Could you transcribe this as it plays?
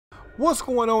What's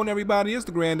going on, everybody? It's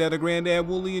the Granddad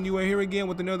Wooly, and you are here again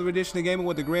with another edition of Gaming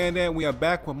with the Granddad. We are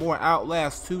back with more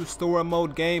Outlast 2 story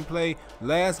mode gameplay.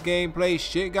 Last gameplay,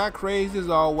 shit got crazy as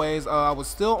always. I was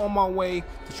still on my way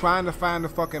to trying to find the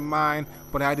fucking mine,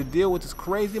 but I had to deal with this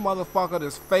crazy motherfucker,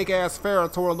 this fake ass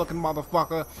Ferrator looking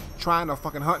motherfucker, trying to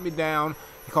fucking hunt me down.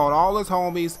 He called all his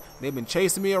homies. They've been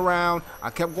chasing me around. I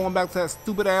kept going back to that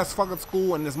stupid ass fucking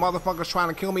school, and this motherfucker's trying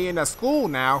to kill me in that school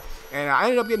now. And I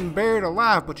ended up getting buried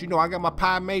alive, but you know, I got my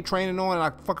Pi May training on, and I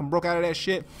fucking broke out of that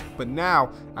shit. But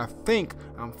now, I think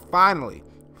I'm finally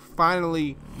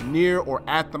near or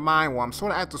at the mine. Well, I'm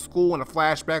sort of at the school in the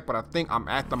flashback, but I think I'm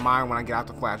at the mine when I get out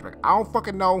the flashback. I don't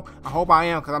fucking know. I hope I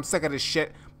am, because I'm sick of this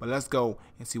shit. But let's go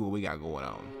and see what we got going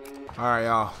on. Alright,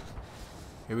 y'all.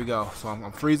 Here we go. So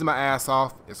I'm freezing my ass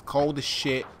off. It's cold as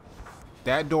shit.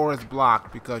 That door is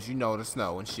blocked because, you know, the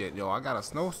snow and shit. Yo, I got a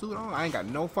snowsuit on. I ain't got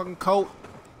no fucking coat.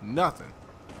 Nothing.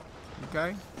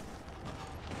 Okay?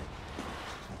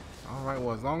 Alright,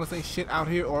 well, as long as ain't shit out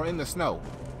here or in the snow.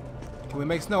 Can we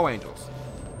make snow angels?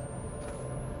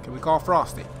 Can we call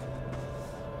Frosty?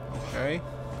 Okay.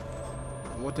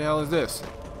 What the hell is this?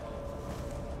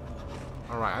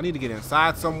 Alright, I need to get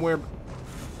inside somewhere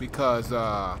because,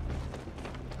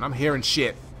 I'm hearing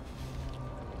shit.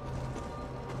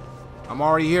 I'm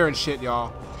already hearing shit, y'all.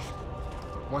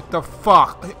 What the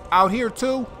fuck? Out here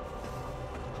too?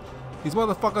 These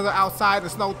motherfuckers are outside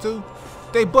the snow too?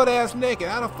 They butt ass naked.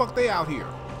 How the fuck they out here?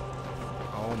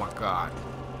 Oh my god.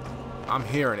 I'm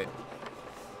hearing it.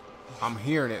 I'm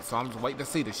hearing it, so I'm just waiting to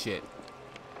see the shit.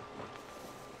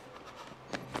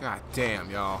 God damn,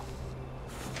 y'all.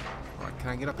 Alright, can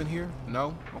I get up in here?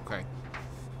 No? Okay.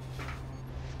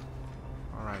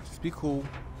 Alright, just be cool.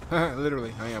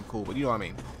 Literally, I am cool, but you know what I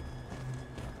mean.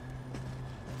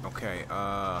 Okay,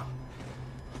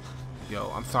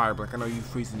 yo, I'm sorry, Blake. I know you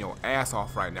freezing your ass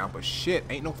off right now, but shit,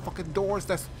 ain't no fucking doors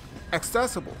that's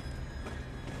accessible.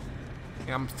 And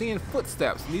I'm seeing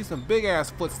footsteps, and these some big ass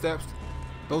footsteps.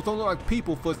 Those don't look like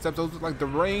people footsteps, those look like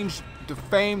deranged,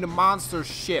 defamed monster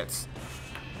shits.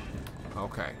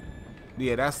 Okay.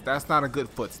 Yeah, that's not a good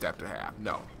footstep to have.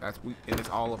 No, and it's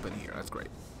all up in here. That's great.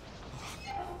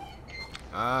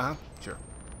 Sure.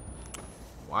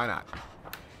 Why not?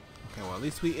 Okay, well, at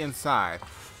least we inside.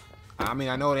 I mean,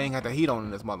 I know they ain't got the heat on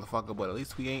in this motherfucker, but at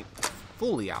least we ain't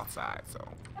fully outside, so.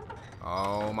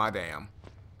 Oh, my damn.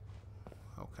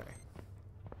 Okay.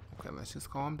 Okay, let's just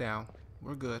calm down.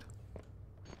 We're good.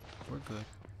 We're good.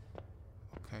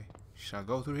 Okay. Should I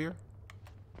go through here?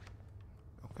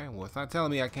 Okay, well, it's not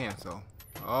telling me I can, so.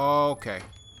 Okay.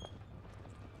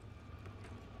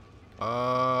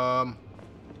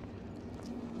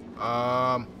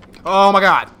 Oh my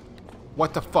god.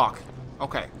 What the fuck?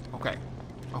 Okay, okay.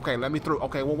 Okay, let me through.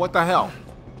 Okay, well, what the hell?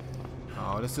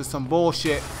 Oh, this is some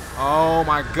bullshit. Oh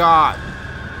my god.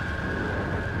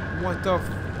 What the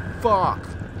fuck?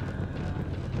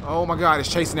 Oh my god,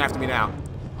 it's chasing after me now.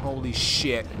 Holy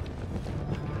shit.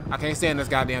 I can't stand this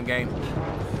goddamn game.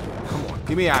 Come on,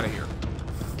 get me out of here.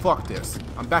 Fuck this.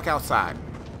 I'm back outside.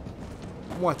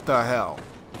 What the hell?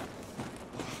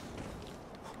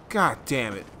 God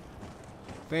damn it.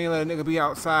 They ain't let a nigga be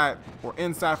outside or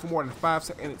inside for more than 5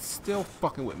 seconds, and it's still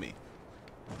fucking with me.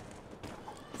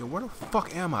 Yo, where the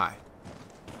fuck am I?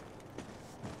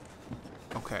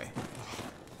 Okay.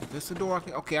 Is this a door?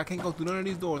 Okay, I can't go through none of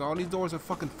these doors. All these doors are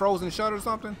fucking frozen shut or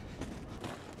something?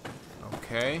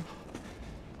 Okay.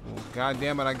 Well, god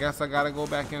damn it, I guess I gotta go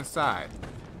back inside.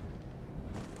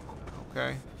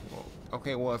 Okay. Well,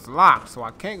 okay, well, it's locked, so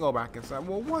I can't go back inside.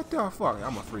 Well, what the fuck?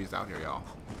 I'm gonna freeze out here, y'all.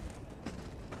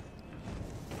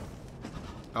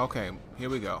 Okay, here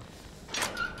we go.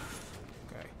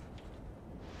 Okay.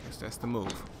 Guess that's the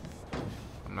move.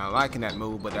 I'm not liking that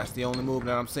move, but that's the only move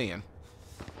that I'm seeing.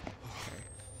 Okay.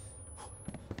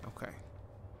 Okay.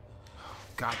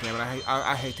 God damn it,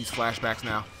 I hate these flashbacks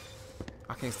now.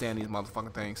 I can't stand these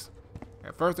motherfucking things.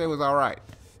 At first they was alright.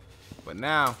 But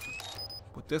now,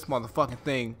 with this motherfucking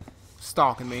thing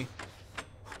stalking me,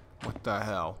 what the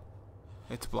hell?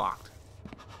 It's blocked.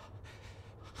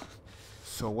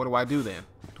 So what do I do then?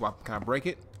 Can I break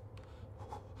it?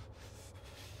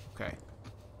 Okay.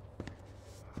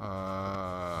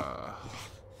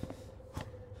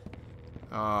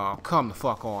 Oh, come the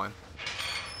fuck on.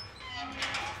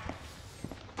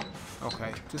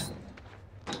 Okay, just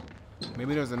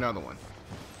maybe there's another one.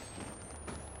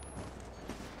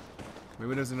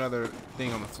 Maybe there's another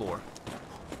thing on the floor.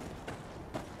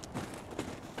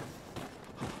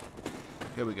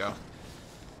 Here we go.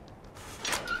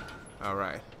 All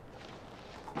right.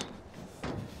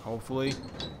 Hopefully.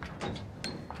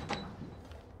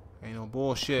 Ain't no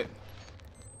bullshit.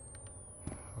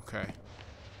 Okay.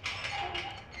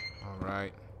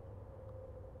 Alright.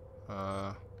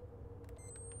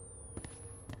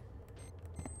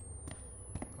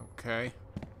 Okay.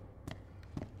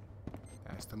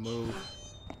 That's the move.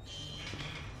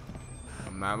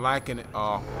 I'm not liking it.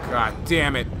 Oh, god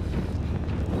damn it.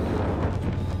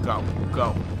 Go,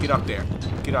 go. Get up there.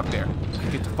 Get up there.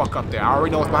 Get the fuck up there. I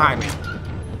already know what's behind me.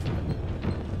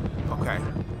 Okay.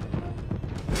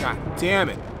 God damn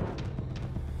it.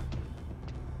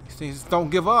 These things don't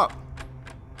give up.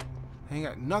 They ain't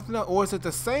got nothing else. Or is it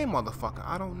the same motherfucker?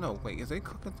 I don't know. Wait, is they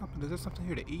cooking something? Is there something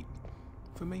here to eat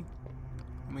for me?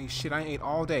 I mean, shit, I ain't ate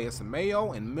all day. It's some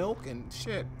mayo and milk and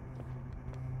shit.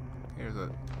 Here's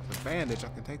a bandage. I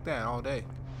can take that all day.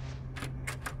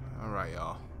 Alright,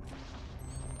 y'all.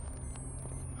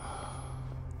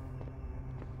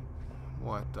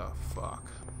 What the fuck?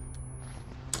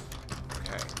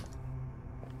 Okay.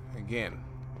 Again,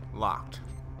 locked.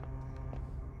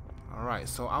 Alright,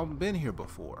 so I've been here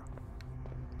before.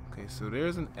 Okay, so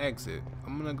there's an exit.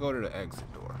 I'm gonna go to the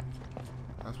exit door.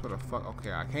 That's what the fuck.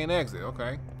 Okay, I can't exit.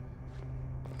 Okay.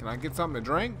 Can I get something to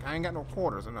drink? I ain't got no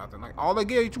quarters or nothing. Like, all they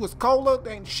give you is cola.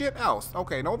 There ain't shit else.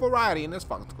 Okay, no variety in this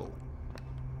fucking school.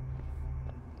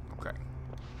 Okay.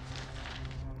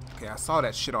 Okay, I saw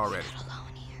that shit already.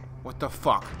 What the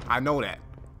fuck? I know that.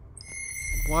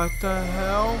 What the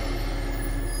hell?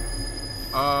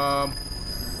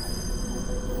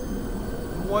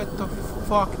 What the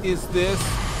fuck is this?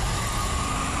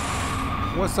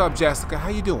 What's up, Jessica? How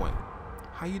you doing?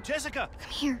 How you? Jessica,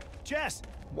 come here. Jess.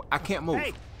 I can't move.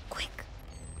 Hey. Quick.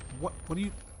 What are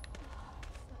you?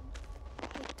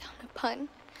 Look down upon.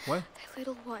 What? Thy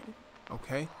little one.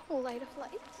 Okay. O light of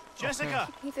light. Jessica,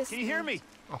 okay. Can you hear me?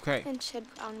 Okay. And shed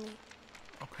round me.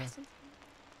 Okay.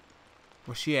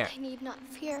 Where's she at? I need not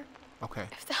fear. Okay.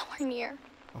 If thou art near.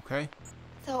 Okay.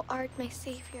 Thou art my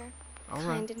savior. All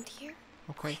right. Kind and dear.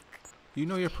 Okay. Quick. You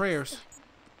know your prayers.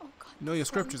 Oh God. You know your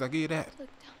scriptures. I give you that. Look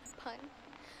down upon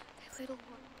thy little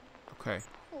one. Okay.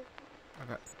 Oh.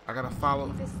 I gotta follow.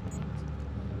 This night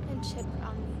and shed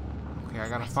round me. Okay, I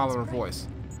gotta follow her voice.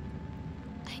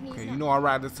 I need Okay, not you know I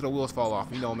ride this till the wheels fall off.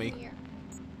 You know me. near.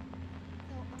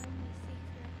 Thou art my savior.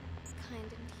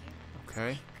 Kind and dear.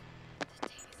 Okay. The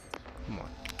day is done. Come on.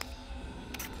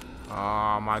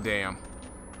 Oh my damn.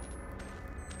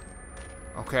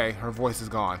 Okay, her voice is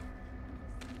gone.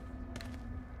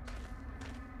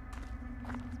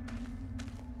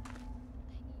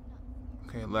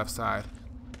 Okay, left side.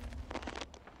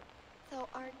 Thou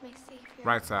art my savior.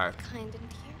 Right side. Kind and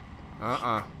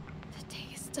dear. The day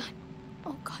is done.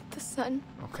 Oh God, the sun.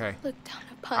 Okay. Look down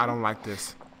upon. I don't like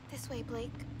this. This way,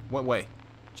 Blake. What way?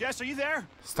 Jess, are you there?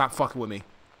 Stop fucking with me.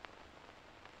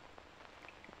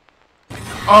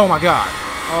 Oh my god.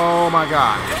 Oh my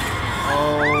god.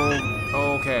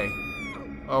 Oh, okay.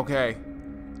 Okay.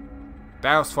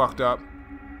 That was fucked up.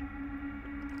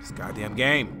 This goddamn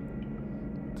game.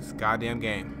 This goddamn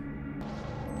game.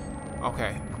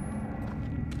 Okay.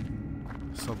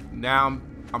 So now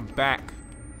I'm back.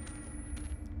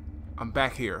 I'm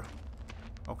back here.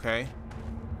 Okay.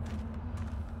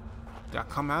 Did I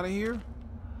come out of here?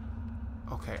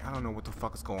 Okay, I don't know what the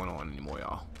fuck is going on anymore,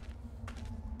 y'all.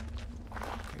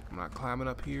 Okay, I'm not climbing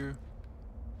up here.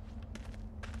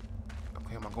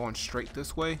 Okay, am I going straight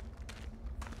this way?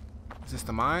 Is this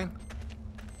the mine?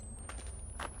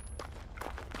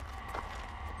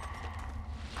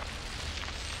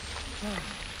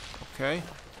 Okay.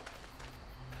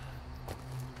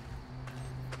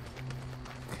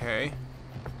 Okay.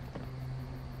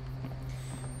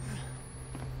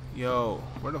 Yo,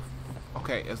 where the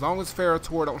okay, as long as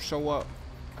Ferrator don't show up,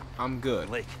 I'm good.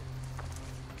 Lake.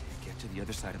 Okay, get to the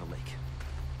other side of the lake.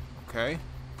 Okay.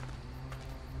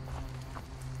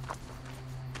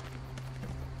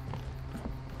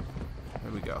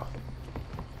 Here we go.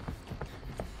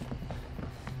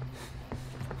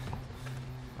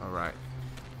 Alright.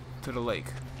 To the lake.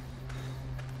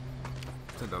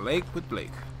 To the lake with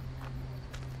Blake.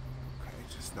 Okay,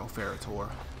 just no Ferrator.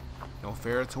 No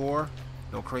Ferrator.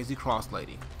 No crazy cross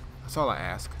lady. That's all I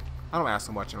ask. I don't ask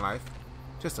so much in life.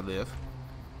 Just to live.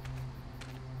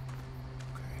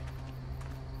 Okay.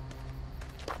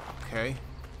 Okay.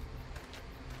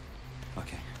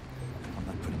 Okay. I'm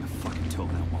not putting my fucking toe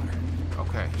in that water.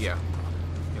 Okay, yeah.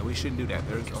 Yeah, we shouldn't do that.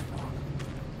 There's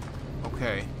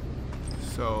okay.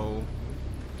 So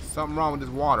something wrong with this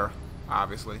water,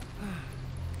 obviously.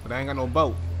 But I ain't got no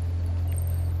boat.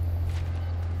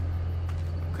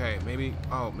 Okay, maybe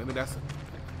maybe that's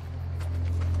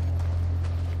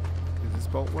does this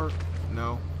boat work?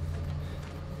 No.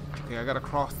 Okay, I gotta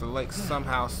cross the lake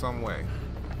somehow, some way.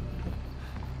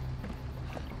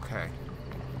 Okay.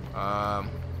 I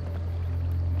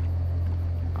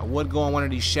would go in one of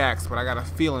these shacks, but I got a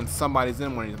feeling somebody's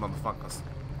in one of these motherfuckers.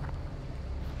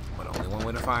 But only one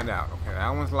way to find out. Okay, that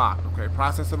one's locked. Okay,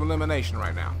 process of elimination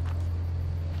right now.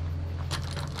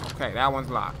 Okay, that one's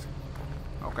locked.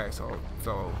 Okay, so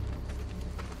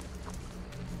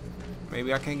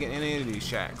maybe I can't get in any of these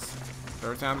shacks.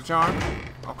 Third time's a charm.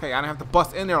 Okay, I don't have to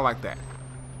bust in there like that.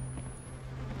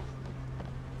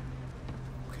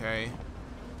 Okay.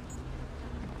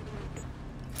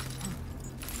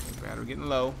 Battery getting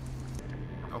low.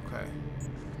 Okay.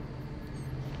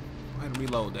 Go ahead and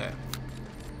reload that.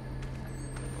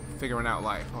 Figuring out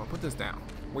life. Oh, put this down.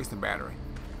 Wasting battery.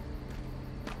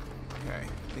 Okay.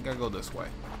 I think I go this way.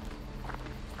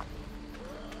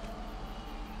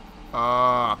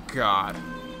 Oh, God.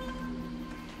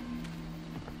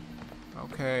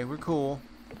 Okay, we're cool.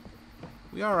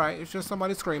 We alright. It's just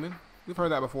somebody screaming. We've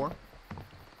heard that before.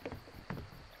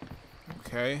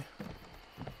 Okay.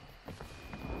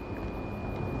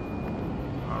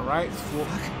 Alright.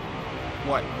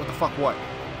 What? What the fuck what?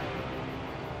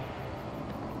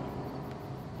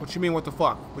 What you mean what the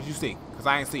fuck? What you see? Because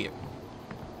I ain't see it.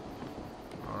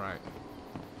 Alright.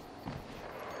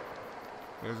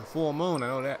 There's a full moon, I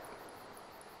know that.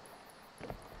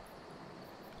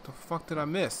 What the fuck did I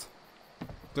miss?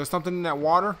 There's something in that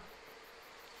water?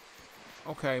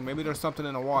 Okay, maybe there's something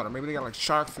in the water. Maybe they got like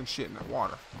sharks and shit in that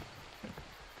water.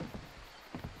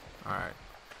 Alright.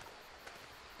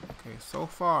 Okay, so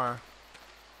far,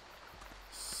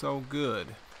 so good.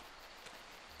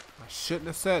 I shouldn't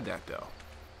have said that though.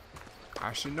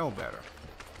 I should know better.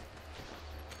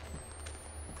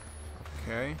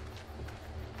 Okay.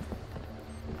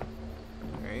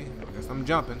 Okay, I guess I'm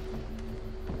jumping.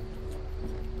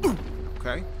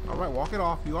 Okay, alright, walk it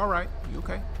off. You alright? You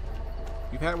okay?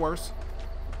 You've had worse.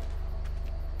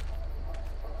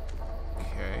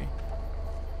 Okay.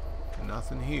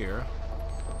 Nothing here.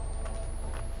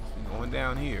 So going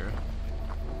down here.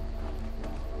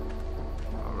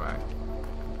 Alright.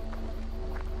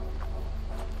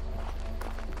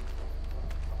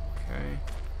 Okay.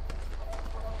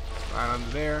 Right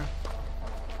under there.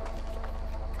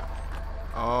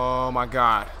 Oh my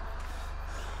God.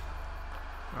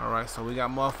 Alright, so we got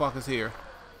motherfuckers here.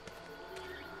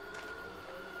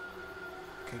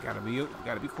 Okay, gotta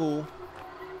be cool.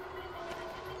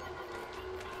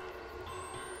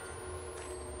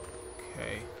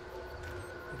 Okay.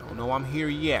 You don't know I'm here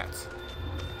yet.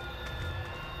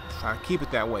 Try to keep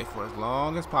it that way for as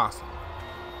long as possible.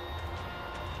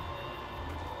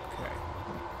 Okay.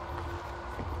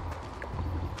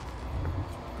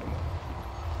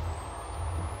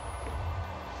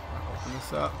 Open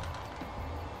this up.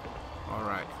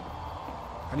 Alright.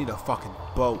 I need a fucking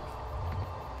boat.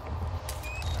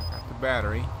 I got the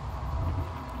battery.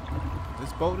 Is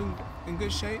this boat in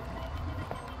good shape?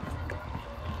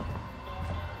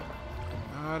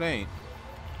 No, it ain't.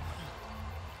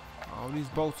 All these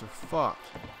boats are fucked.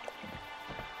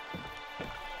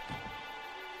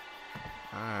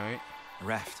 Alright. A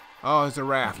raft. Oh, it's a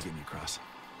raft. Get me across.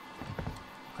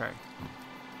 Okay.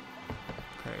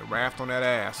 Okay, raft on that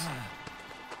ass.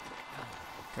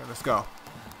 Okay, let's go.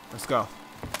 Let's go.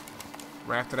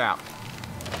 Raft it out.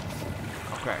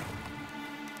 Okay.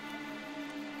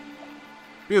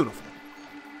 Beautiful.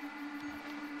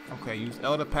 Okay, use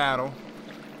L to paddle.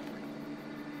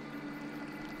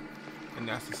 And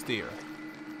that's the steer.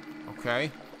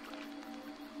 Okay.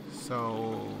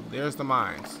 So, there's the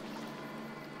mines.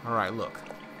 Alright, look.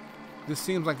 This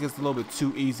seems like it's a little bit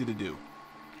too easy to do.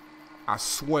 I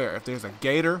swear, if there's a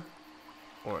gator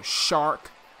or a shark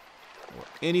or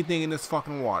anything in this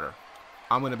fucking water,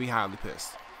 I'm gonna be highly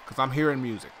pissed. Because I'm hearing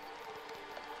music.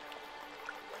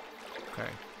 Okay.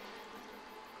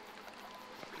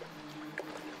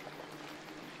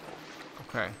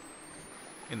 Okay.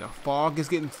 And the fog is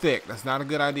getting thick. That's not a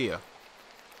good idea.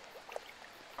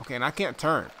 Okay, and I can't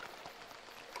turn.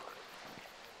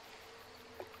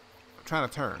 I'm trying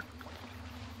to turn.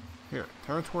 Here,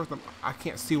 turn towards them. I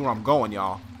can't see where I'm going,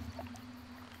 y'all.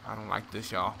 I don't like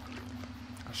this, y'all.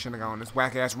 I shouldn't have gone on this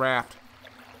whack-ass raft.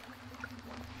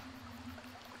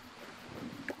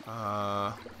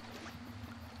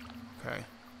 Okay.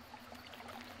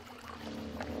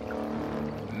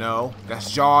 No, that's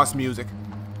Jaws music.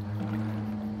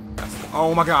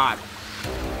 Oh my God.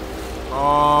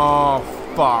 Oh,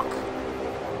 fuck.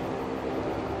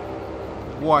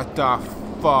 What the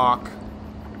fuck?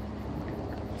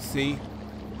 See?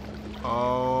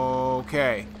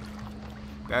 Okay.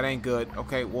 That ain't good.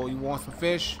 Okay, well, you want some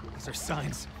fish? These are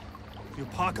signs. The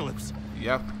apocalypse.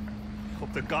 Yep.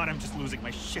 Hope to God I'm just losing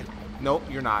my shit. Nope,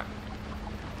 you're not.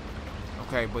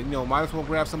 Okay, but you know, might as well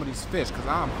grab some of these fish because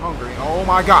I'm hungry. Oh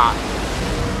my God.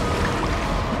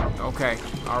 Okay.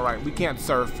 All right. We can't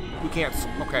surf. We can't.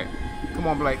 Okay. Come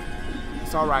on, Blake.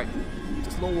 It's all right.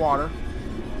 Just a little water.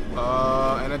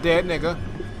 And a dead nigga.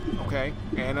 Okay.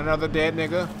 And another dead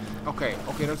nigga. Okay.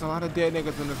 Okay. There's a lot of dead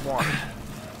niggas in this water.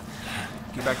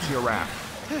 Get back to your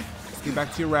raft. Just get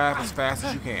back to your raft as fast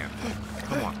as you can.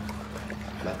 Come on.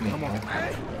 Come on.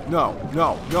 No.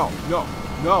 No. No. No.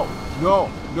 No. No.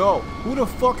 No. Who the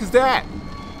fuck is that?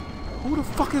 Who the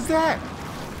fuck is that?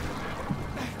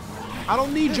 I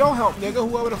don't need your help, nigga.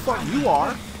 Whoever the fuck you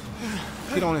are.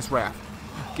 Get on this raft.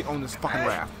 Get on this fucking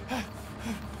raft.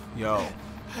 Yo.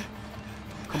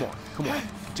 Come on. Come on.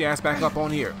 Get your ass back up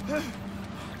on here.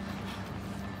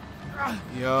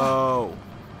 Yo.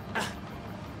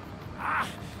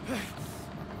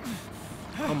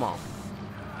 Come on.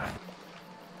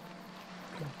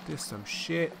 This some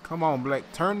shit. Come on,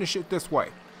 Blake. Turn the shit this way.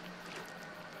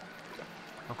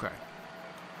 Okay.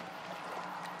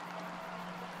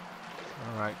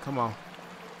 Alright, come on.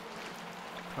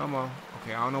 Come on.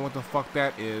 Okay, I don't know what the fuck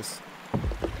that is.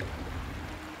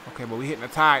 Okay, but we hitting the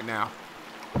tide now.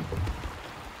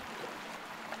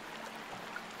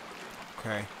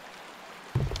 Okay.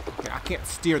 Okay, I can't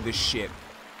steer this shit.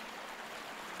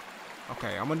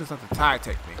 Okay, I'm gonna just let the tide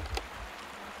take me.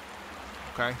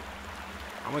 Okay?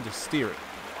 I'm gonna just steer it.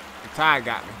 The tide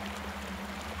got me.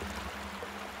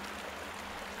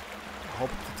 I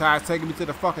hope the tide's taking me to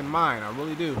the fucking mine. I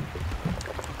really do.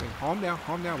 Okay, calm down,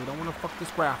 calm down. We don't want to fuck this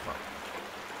graph up.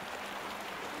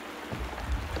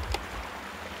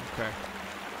 Okay.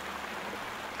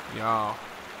 Y'all.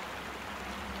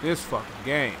 This fucking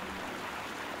game.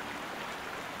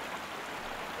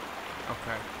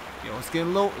 Okay. Yo, it's getting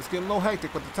a little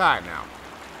hectic with the tide now.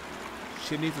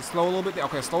 Shit needs to slow a little bit down.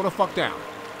 Okay, slow the fuck down.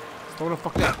 Slow the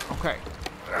fuck down. Okay.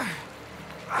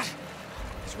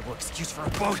 Is your excuse for a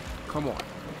boat? Come on.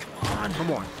 Come on.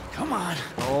 Come on. Come on.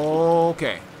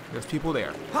 Okay. There's people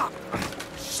there.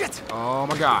 Shit. Oh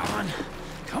my god. Come on.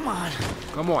 Come on.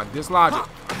 Come on. Dislodge it.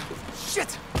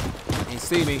 Shit. You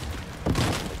see me.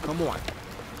 Come on.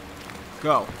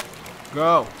 Go.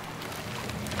 Go.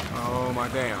 Oh my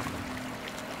damn.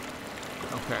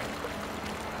 Okay.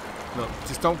 Look,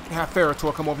 just don't have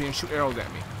Ferritor come over here and shoot arrows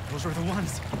at me. Those were the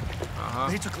ones.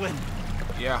 They took Lynn.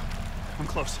 Yeah. I'm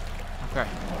close. Okay.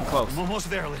 I'm close. I'm almost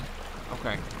there, Lynn.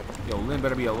 Okay. Yo, Lynn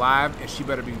better be alive, and she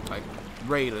better be like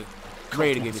ready to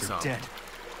give me some. Dead.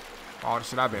 All the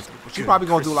shit I've been through. But she's probably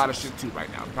gonna do a lot of shit too right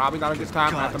now. Probably not a good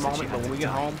time at the moment, but when we get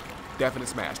home, definite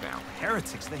smash down.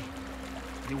 Heretics, they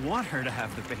want her to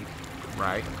have the baby.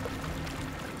 Right.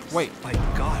 Wait. By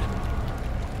God.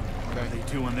 Okay. What do they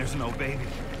do when there's no baby?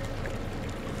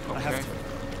 I have Okay. to.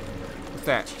 What's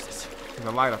that? Jesus. There's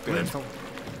a light up there. Lynn.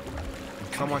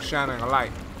 Someone's shining a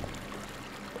light.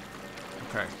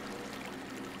 Okay.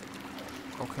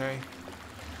 Okay.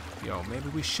 Yo, maybe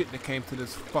we shouldn't have came to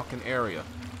this fucking area.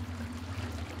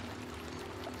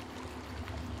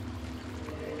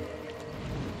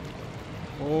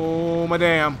 Oh my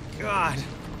damn. God.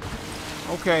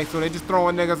 Okay, so they just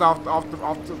throwing niggas off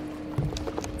the.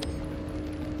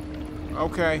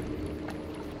 Okay.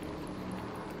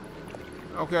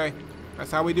 Okay.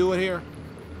 That's how we do it here.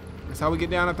 That's how we get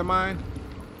down at the mine.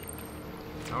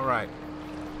 All right.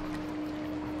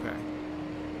 Okay.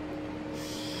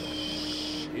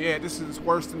 Yeah, this is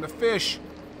worse than the fish.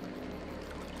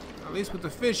 At least with the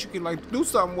fish, you can like do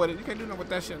something with it. You can't do nothing with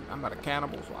that shit. I'm not a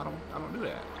cannibal, so I don't do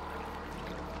that.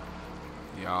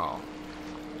 Y'all.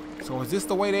 So is this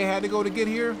the way they had to go to get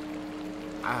here?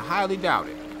 I highly doubt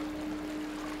it.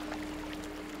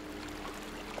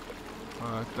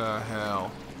 What the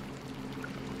hell?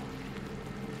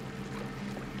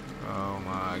 Oh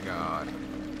my god.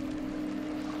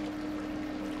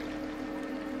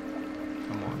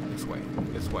 Come on, this way.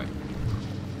 This way.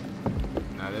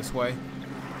 Now this way.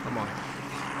 Come on.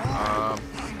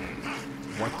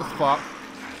 What the fuck?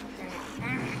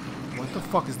 What the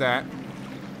fuck is that?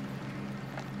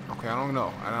 Okay, I don't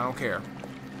know. And I don't care.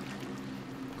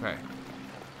 Okay.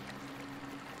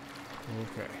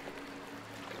 Okay.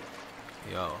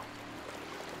 Yo.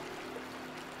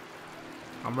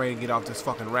 I'm ready to get off this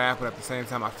fucking raft, but at the same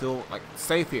time I feel like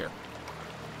safe here.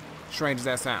 Strange as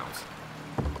that sounds.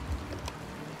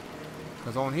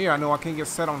 Because on here I know I can get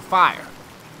set on fire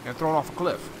and thrown off a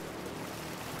cliff.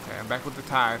 Okay, I'm back with the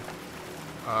tide.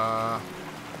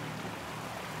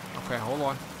 Okay, hold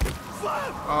on.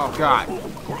 Oh god.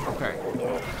 Okay.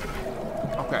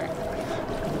 Okay.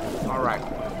 Alright.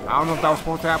 I don't know if that was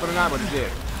supposed to happen or not, but it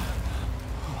did.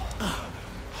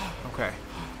 Okay.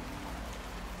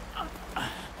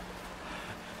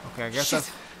 Okay, I guess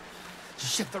that's...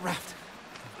 Shit, the raft.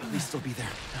 Please still be there.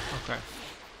 Okay.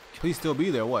 Please still be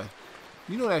there, what?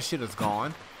 You know that shit is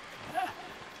gone.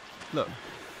 Look.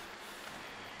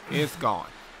 It's gone.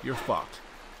 You're fucked.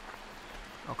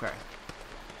 Okay.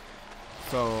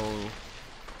 So,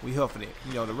 we hoofing it.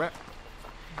 You know, the rep.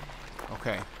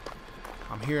 Okay.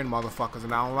 I'm hearing motherfuckers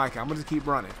and I don't like it. I'm gonna just keep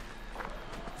running.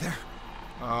 There.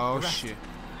 Oh, Right. shit.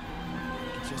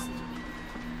 Just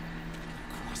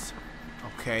cross.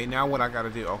 Okay, now what I gotta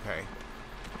do? Okay.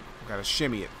 I gotta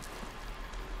shimmy it.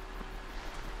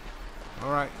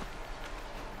 Alright.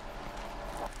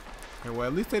 Okay, well,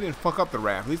 at least they didn't fuck up the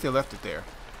raft. At least they left it there.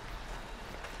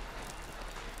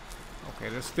 Okay,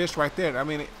 there's fish right there. I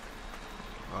mean,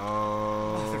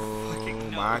 oh, Motherfucking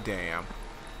no. my damn.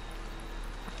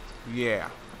 Yeah.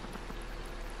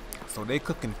 So they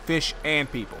cooking fish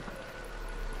and people.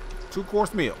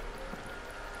 2-course meal.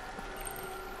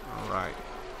 Alright.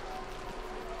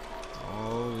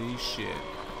 Holy shit.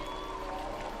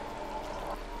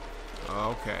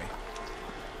 Okay.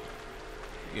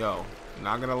 Yo,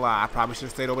 not gonna lie, I probably should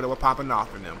have stayed over there with popping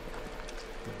off in them.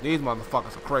 These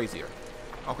motherfuckers are crazier.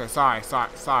 Okay, sorry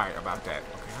about that.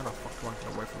 Okay, how the fuck do I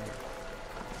get away from here?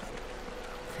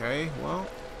 Okay, well.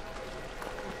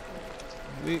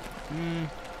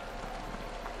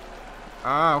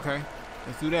 Okay.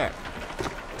 Let's do that.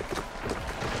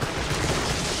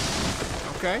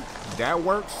 Okay, that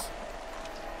works.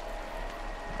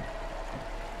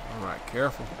 Alright,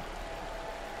 careful.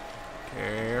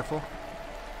 Careful.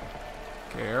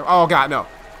 Careful. Oh, God, no.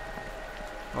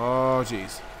 Oh,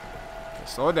 jeez. Okay,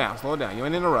 slow it down, slow it down. You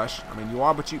ain't in a rush. I mean, you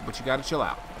are, but you gotta chill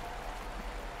out.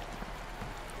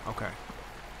 Okay.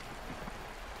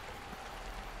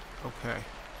 Okay.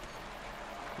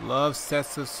 Love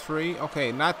sets us free.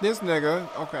 Okay, not this nigga.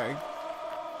 Okay.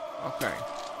 Okay.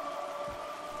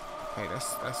 Okay,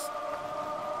 that's.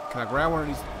 Can I grab one of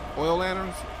these oil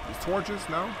lanterns? These torches?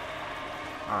 No?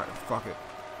 Alright, fuck it.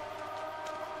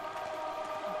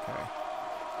 Okay.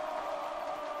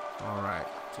 Alright,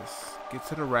 just get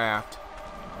to the raft.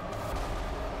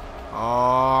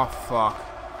 Oh, fuck.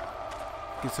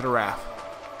 Get to the raft.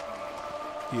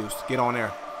 Hughes, get on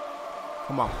there.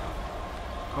 Come on.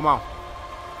 Come on.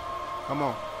 Come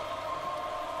on.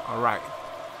 Alright.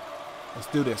 Let's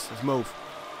do this. Let's move.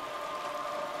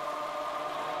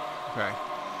 Okay.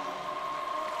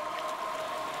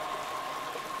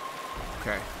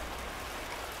 Okay.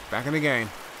 Back in the game.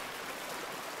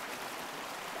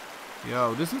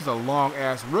 Yo, this is a long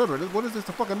ass river. What is this?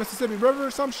 The fucking Mississippi River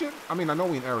or some shit? I mean, I know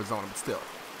we in Arizona, but still.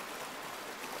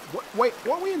 Wait,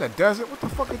 what? We in the desert? What the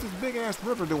fuck is this big ass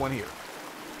river doing here?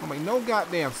 I mean, no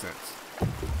goddamn sense.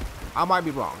 I might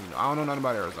be wrong. You know, I don't know nothing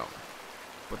about Arizona,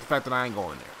 but the fact that I ain't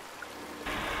going there.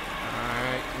 All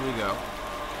right, here we go.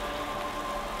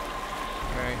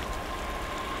 Okay.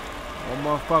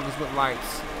 More motherfuckers with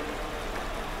lights.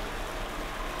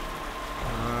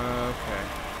 Okay.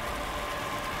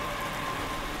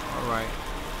 Alright.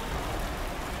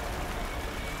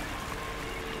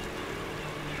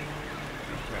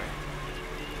 Okay.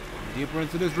 Deeper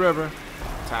into this river.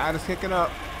 Tide is kicking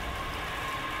up.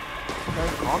 Okay,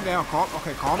 calm down.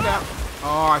 Okay, calm down.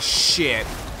 Oh, shit.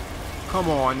 Come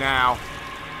on now.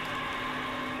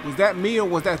 Was that me or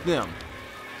was that them?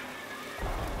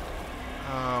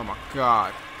 Oh my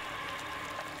god.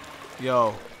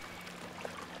 Yo.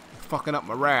 You're fucking up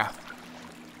my raft.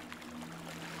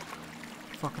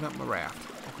 Fucking up my raft.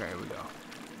 Okay, here we go.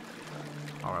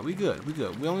 Alright, we good. We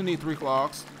good. We only need 3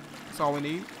 clogs. That's all we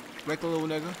need. Regular little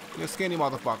nigga. You're a skinny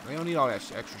motherfucker. They don't need all that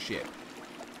extra shit.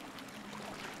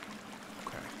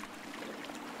 Okay.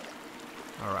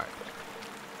 Alright.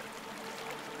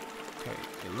 Okay.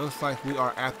 It looks like we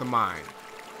are at the mine.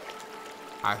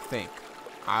 I think.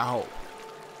 I hope.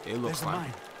 It looks like.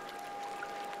 Mine.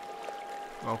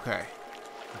 Okay.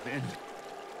 Then,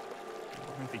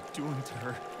 what are they doing to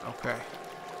her? Okay.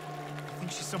 I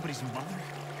think she's somebody's mother.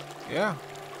 Yeah.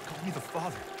 Call me the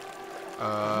father.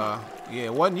 Yeah,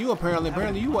 it wasn't you apparently.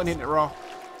 Apparently you wasn't hitting it raw.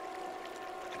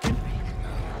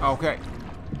 Okay.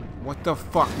 What the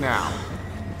fuck now?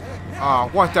 Oh,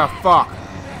 what the fuck?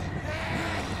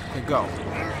 Okay, go.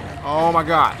 Oh my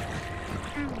god.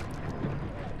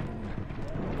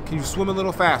 Can you swim a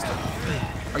little faster?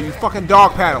 Are you fucking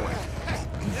dog paddling?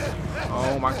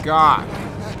 Oh my god.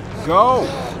 Go!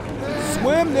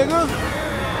 Swim, nigga!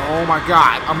 Oh my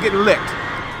god, I'm getting licked.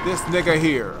 This nigga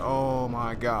here. Oh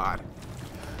my god.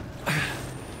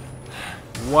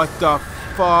 What the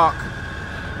fuck?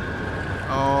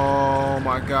 Oh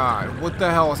my god. What the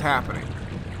hell is happening?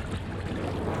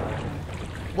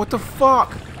 What the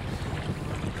fuck?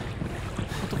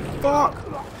 What the fuck?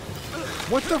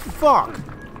 What the fuck?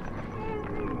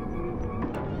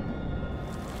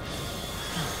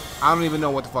 I don't even know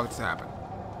what the fuck just happened.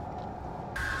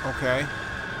 Okay.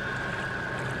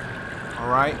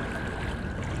 Alright.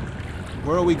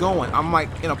 Where are we going? I'm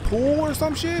like in a pool or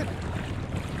some shit?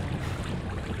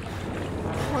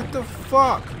 What the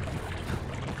fuck?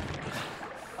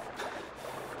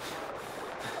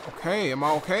 Okay, am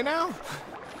I okay now?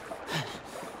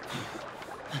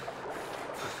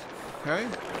 Okay.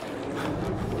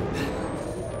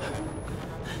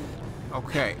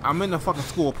 Okay, I'm in the fucking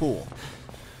school pool.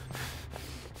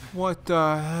 What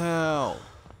the hell?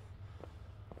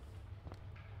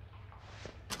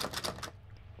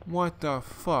 What the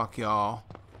fuck, y'all?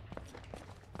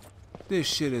 This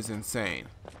shit is insane.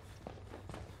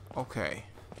 Okay.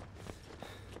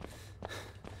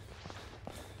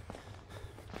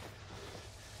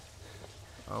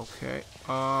 Okay.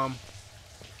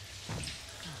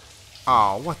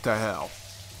 Oh, what the hell?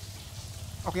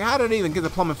 Okay, how did I even get the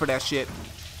plumbing for that shit?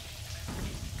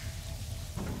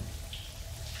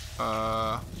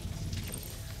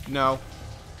 No.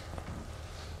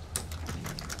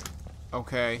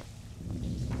 Okay.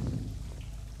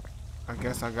 I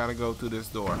guess I gotta go through this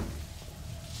door.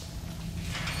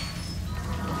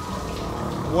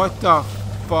 What the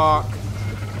fuck?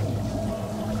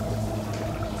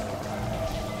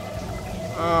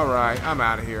 Alright, I'm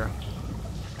out of here.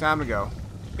 Time to go.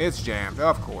 It's jammed,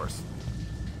 of course.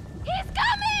 He's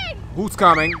coming! Who's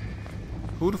coming?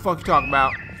 Who the fuck you talking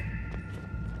about?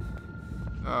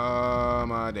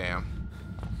 My damn.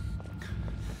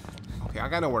 Okay, I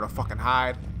gotta know where to fucking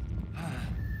hide.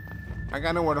 I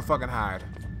gotta know where to fucking hide.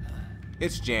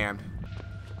 It's jammed.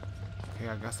 Okay,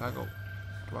 I guess I go.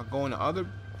 Do I go in the other?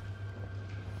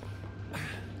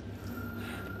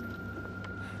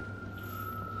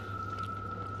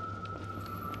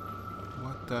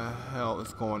 What the hell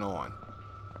is going on?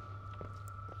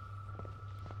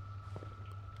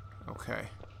 Okay.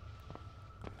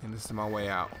 And this is my way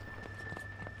out.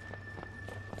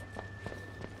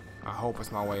 I hope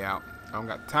it's my way out. I don't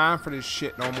got time for this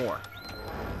shit no more.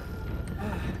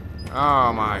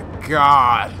 Oh my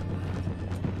god.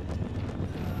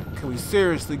 Can we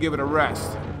seriously give it a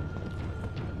rest?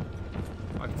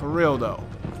 Like for real though.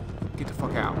 Get the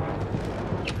fuck out.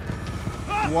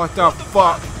 What the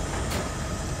fuck?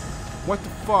 What the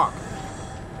fuck?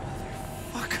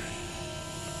 Fuck.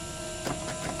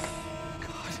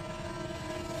 God.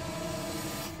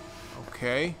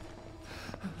 Okay.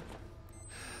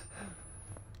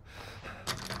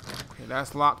 Okay,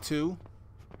 that's locked too.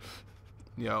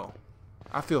 Yo,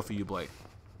 I feel for you, Blake.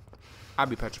 I'd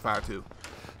be petrified too.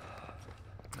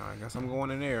 Alright, I guess I'm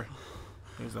going in there.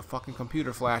 There's a fucking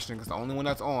computer flashing. It's the only one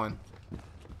that's on.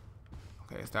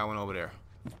 Okay, it's that one over there.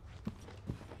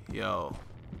 Yo.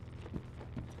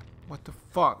 What the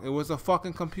fuck? It was a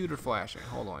fucking computer flashing.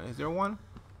 Hold on. Is there one?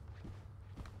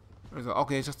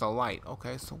 Okay, it's just a light.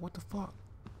 Okay, so what the fuck?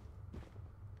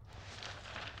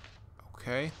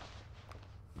 Okay.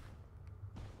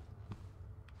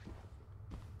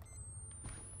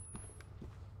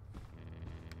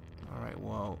 Alright,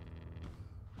 well.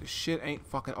 The shit ain't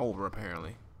fucking over,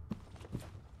 apparently.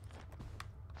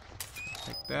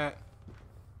 Take that.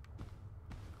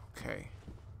 Okay.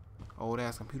 Old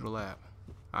ass computer lab.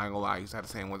 I ain't gonna lie, I used to have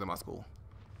the same ones in my school.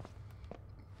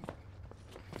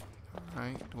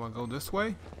 Alright, do I go this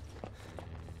way?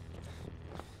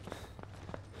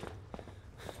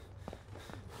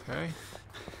 Okay.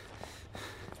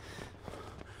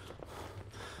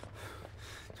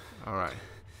 Alright.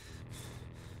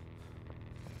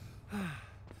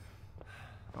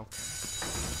 Okay.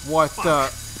 What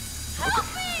the? Help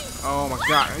me! Oh my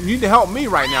god. You need to help me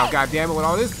right now, goddammit, with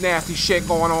all this nasty shit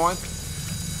going on.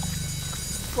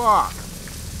 Fuck.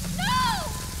 No!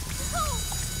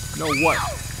 No what?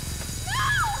 No!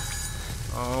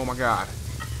 Oh my god.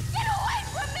 Get away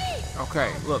from me!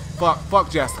 Okay, look, fuck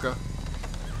Jessica.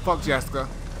 Fuck Jessica.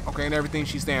 Okay, and everything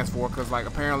she stands for, because, like,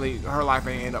 apparently her life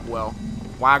ain't end up well.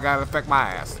 Why I gotta affect my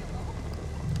ass?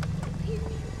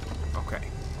 Okay,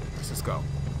 let's just go.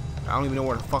 I don't even know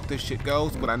where the fuck this shit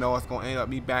goes, but I know it's gonna end up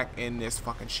me back in this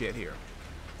fucking shit here.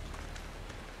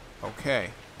 Okay.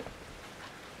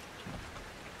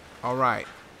 Alright.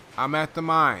 I'm at the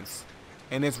mines.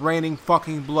 And it's raining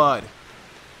fucking blood.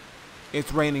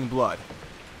 It's raining blood.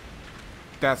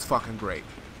 That's fucking great.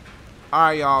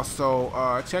 Alright, y'all,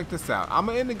 so check this out. I'm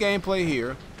gonna end the gameplay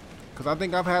here, because I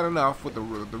think I've had enough with the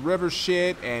river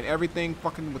shit and everything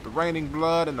fucking with the raining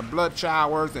blood and the blood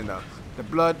showers and the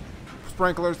blood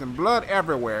sprinklers and blood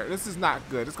everywhere. This is not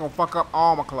good. It's gonna fuck up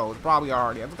all my clothes. Probably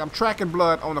already. I think I'm tracking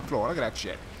blood on the floor. Look at that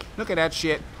shit. Look at that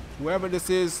shit. Whoever this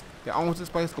is that owns this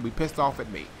place is gonna be pissed off at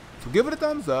me. So give it a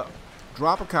thumbs up.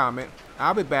 Drop a comment.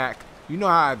 I'll be back. You know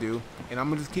how I do. And I'm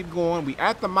gonna just keep going. We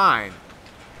at the mine.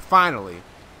 Finally.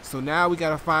 So now we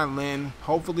gotta find Lynn.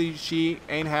 Hopefully she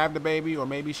ain't have the baby, or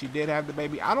maybe she did have the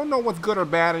baby. I don't know what's good or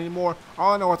bad anymore.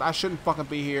 All I know is I shouldn't fucking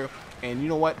be here. And you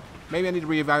know what? Maybe I need to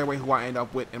reevaluate who I end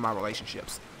up with in my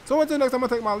relationships. So until next time, I'm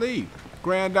gonna take my leave.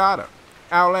 Granddaughter.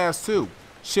 Outlast 2.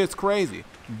 Shit's crazy.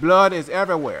 Blood is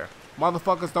everywhere.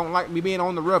 Motherfuckers don't like me being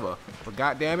on the river. But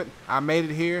goddammit, I made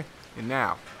it here. And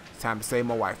now, it's time to save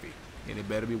my wifey. And it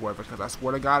better be worth it, because I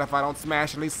swear to God, if I don't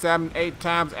smash at least 7, 8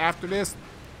 times after this,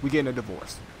 we getting a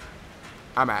divorce.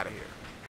 I'm out of here.